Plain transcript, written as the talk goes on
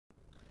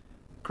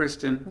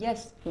Kristen,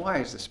 Yes. why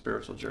is the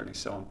spiritual journey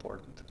so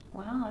important?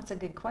 Well, that's a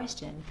good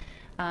question.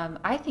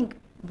 I think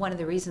one of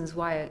the reasons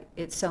why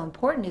it's so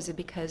important is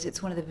because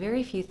it's one of the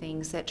very few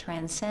things that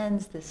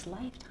transcends this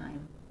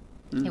lifetime.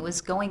 It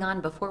was going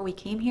on before we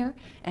came here,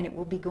 and it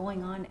will be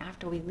going on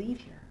after we leave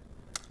here.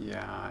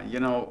 Yeah, you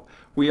know,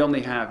 we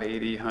only have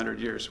 80, 100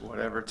 years,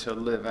 whatever, to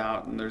live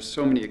out, and there's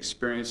so many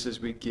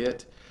experiences we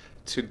get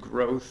to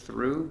grow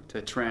through,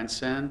 to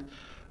transcend,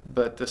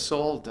 but the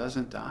soul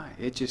doesn't die.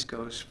 It just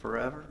goes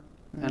forever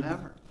and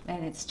ever.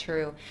 And it's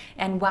true.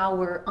 And while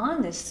we're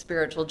on this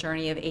spiritual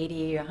journey of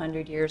 80,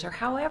 100 years, or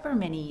however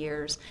many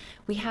years,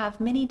 we have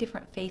many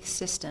different faith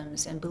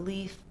systems and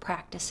belief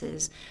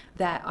practices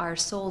that our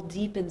soul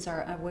deepens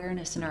our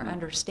awareness and our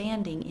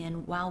understanding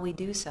in while we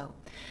do so.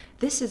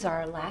 This is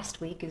our last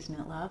week, isn't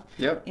it, love?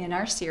 Yep. In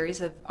our series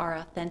of our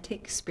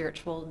authentic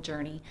spiritual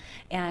journey.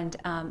 And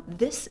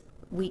this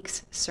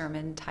week's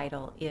sermon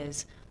title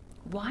is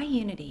Why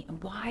Unity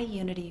and Why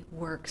Unity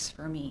Works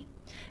for Me.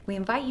 We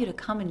invite you to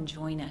come and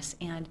join us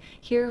and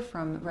hear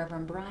from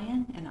Reverend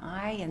Brian and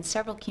I and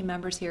several key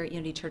members here at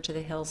Unity Church of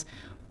the Hills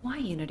why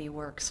unity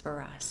works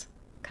for us.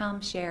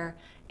 Come, share,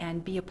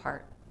 and be a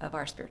part of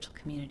our spiritual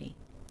community.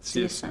 See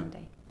you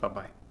Sunday.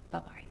 Bye-bye.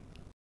 Bye-bye.